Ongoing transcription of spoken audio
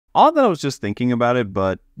Odd that I was just thinking about it,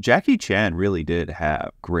 but Jackie Chan really did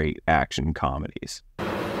have great action comedies.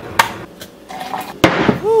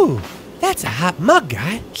 Ooh, that's a hot mug,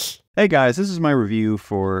 guy. Hey guys, this is my review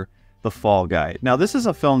for The Fall Guy. Now, this is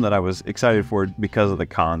a film that I was excited for because of the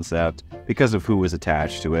concept, because of who was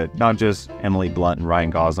attached to it. Not just Emily Blunt and Ryan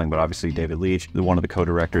Gosling, but obviously David Leitch, one of the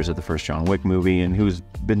co-directors of the first John Wick movie, and who's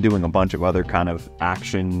been doing a bunch of other kind of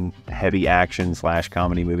heavy action /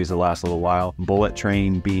 comedy movies the last little while. Bullet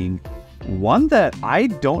Train being one that I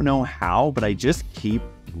don't know how, but I just keep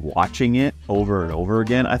watching it over and over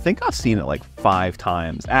again. I think I've seen it like 5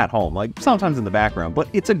 times at home, like sometimes in the background, but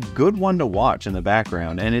it's a good one to watch in the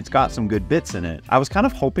background, and it's got some good bits in it. I was kind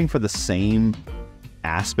of hoping for the same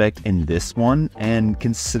aspect in this one, and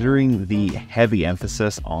considering the heavy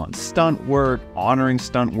emphasis on stunt work, honoring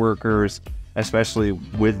stunt workers, especially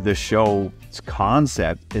with the show's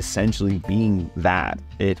concept essentially being that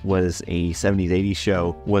it was a 70s 80s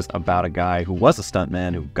show, was about a guy who was a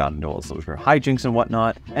stuntman who got into all sorts of hijinks and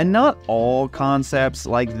whatnot. And not all concepts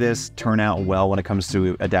like this turn out well when it comes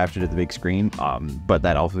to adaptation to the big screen, but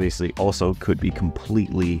that obviously also could be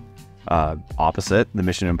completely opposite, the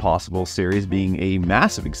Mission Impossible series being a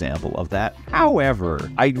massive example of that.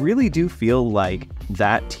 However, I really do feel like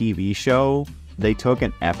that TV show, they took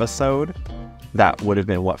an episode that would have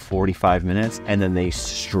been, what, 45 minutes, and then they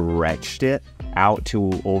stretched it out to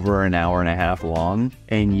over an hour and a half long,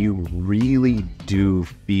 and you really do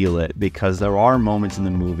feel it, because there are moments in the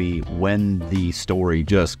movie when the story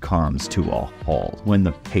just comes to a halt, when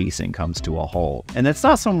the pacing comes to a halt. And it's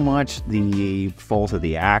not so much the fault of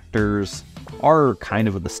the actors or kind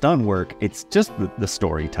of the stunt work, it's just the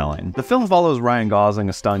storytelling. The film follows Ryan Gosling,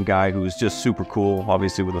 a stunt guy who's just super cool,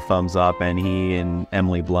 obviously with a thumbs up, and he and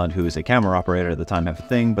Emily Blunt, who is a camera operator at the time, have a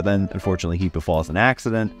thing, but then unfortunately he befalls an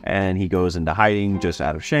accident and he goes into hiding just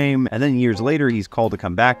out of shame. And then years later he's called to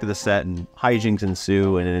come back to the set, and hijinks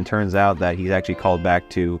ensue, and it turns out that he's actually called back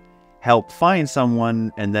to help find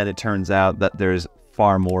someone, and then it turns out that there's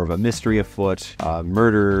far more of a mystery afoot,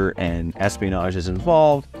 murder and espionage is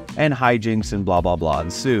involved, and hijinks and blah blah blah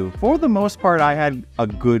ensue. For the most part, I had a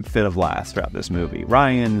good fit of laughs throughout this movie.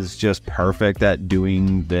 Ryan's just perfect at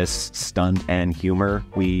doing this stunt and humor.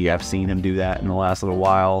 We have seen him do that in the last little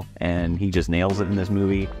while, and he just nails it in this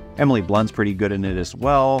movie. Emily Blunt's pretty good in it as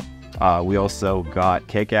well. We also got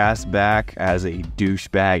Kick-Ass back as a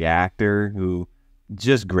douchebag actor who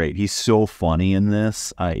just great. He's so funny in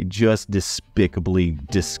this. Just despicably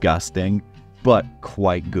disgusting, but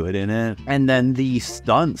quite good in it. And then the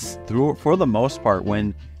stunts, for the most part,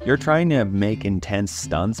 when you're trying to make intense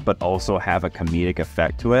stunts but also have a comedic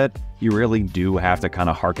effect to it, you really do have to kind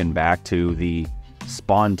of harken back to the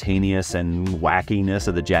spontaneous and wackiness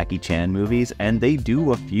of the Jackie Chan movies. And they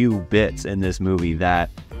do a few bits in this movie that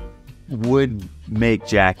would make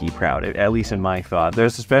Jackie proud, at least in my thought.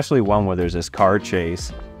 There's especially one where there's this car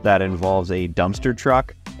chase that involves a dumpster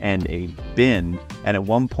truck and a bin, and at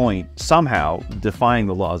one point, somehow, defying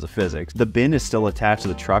the laws of physics, the bin is still attached to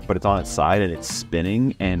the truck, but it's on its side and it's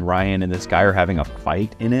spinning, and Ryan and this guy are having a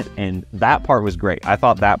fight in it, and that part was great. I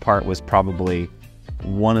thought that part was probably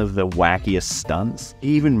one of the wackiest stunts,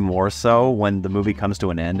 even more so when the movie comes to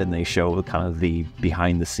an end and they show kind of the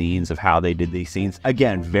behind the scenes of how they did these scenes.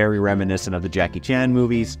 Again, very reminiscent of the Jackie Chan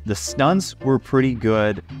movies. The stunts were pretty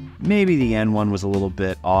good. Maybe the end one was a little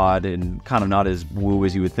bit odd and kind of not as woo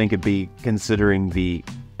as you would think it'd be, considering the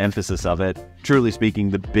emphasis of it. Truly speaking,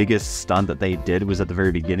 the biggest stunt that they did was at the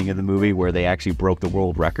very beginning of the movie, where they actually broke the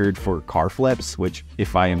world record for car flips, which,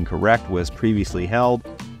 if I am correct, was previously held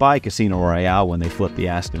by Casino Royale when they flipped the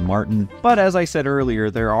Aston Martin. But as I said earlier,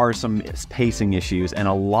 there are some pacing issues, and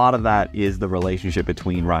a lot of that is the relationship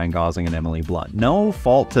between Ryan Gosling and Emily Blunt. No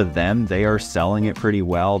fault to them, they are selling it pretty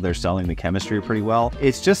well, they're selling the chemistry pretty well.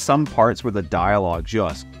 It's just some parts where the dialogue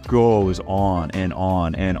just goes on and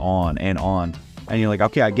on and on and on. And you're like,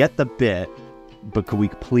 okay, I get the bit, but could we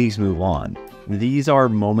please move on? These are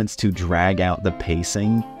moments to drag out the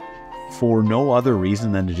pacing for no other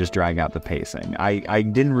reason than to just drag out the pacing. I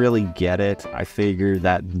didn't really get it. I figured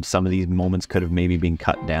that some of these moments could have maybe been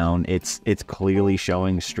cut down. It's clearly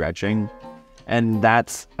showing stretching, and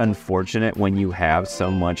that's unfortunate when you have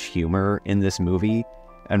so much humor in this movie.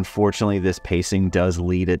 Unfortunately, this pacing does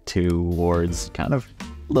lead it towards kind of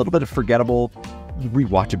a little bit of forgettable.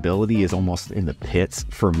 Rewatchability is almost in the pits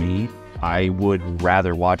for me. I would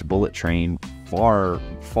rather watch Bullet Train far,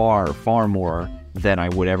 far, far more than I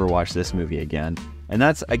would ever watch this movie again. And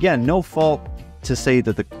that's, again, no fault to say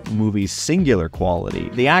that the movie's singular quality.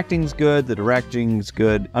 The acting's good, the directing's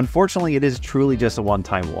good. Unfortunately, it is truly just a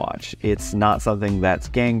one-time watch. It's not something that's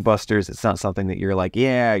gangbusters. It's not something that you're like,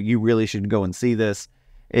 yeah, you really should go and see this.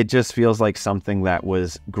 It just feels like something that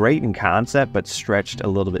was great in concept, but stretched a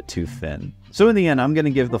little bit too thin. So in the end, I'm going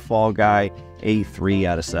to give The Fall Guy a 3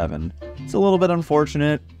 out of 7. It's a little bit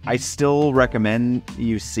unfortunate. I still recommend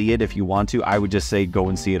you see it if you want to. I would just say go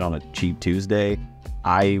and see it on a cheap Tuesday.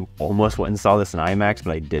 I almost went and saw this in IMAX,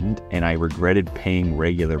 but I didn't, and I regretted paying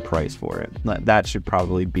regular price for it. That should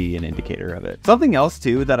probably be an indicator of it. Something else,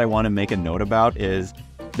 too, that I want to make a note about is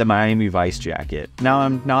the Miami Vice jacket. Now,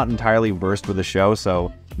 I'm not entirely versed with the show,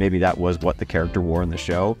 so maybe that was what the character wore in the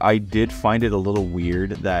show. I did find it a little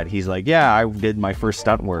weird that he's like, yeah, I did my first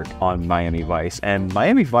stunt work on Miami Vice. And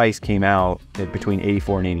Miami Vice came out between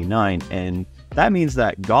 84 and 89, and that means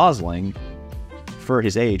that Gosling, for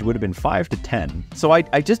his age, would have been 5 to 10. So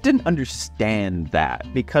I just didn't understand that,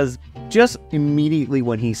 because just immediately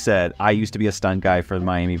when he said, I used to be a stunt guy for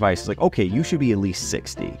Miami Vice, it's like, okay, you should be at least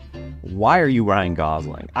 60. Why are you Ryan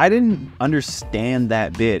Gosling? I didn't understand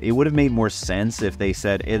that bit. It would have made more sense if they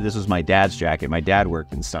said, hey, this was my dad's jacket. My dad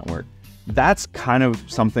worked in stunt work. That's kind of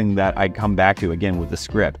something that I come back to again with the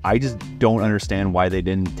script. I just don't understand why they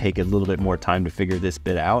didn't take a little bit more time to figure this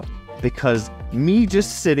bit out, because me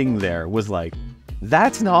just sitting there was like,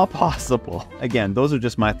 that's not possible. Again, those are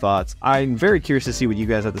just my thoughts. I'm very curious to see what you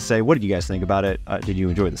guys have to say. What did you guys think about it? Did you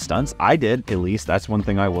enjoy the stunts? I did, at least. That's one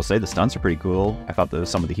thing I will say. The stunts are pretty cool. I thought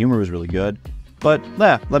some of the humor was really good. But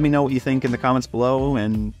yeah, let me know what you think in the comments below,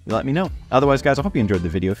 and let me know. Otherwise, guys, I hope you enjoyed the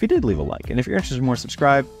video. If you did, leave a like. And if you're interested in more,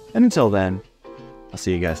 subscribe. And until then, I'll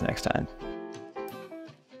see you guys next time.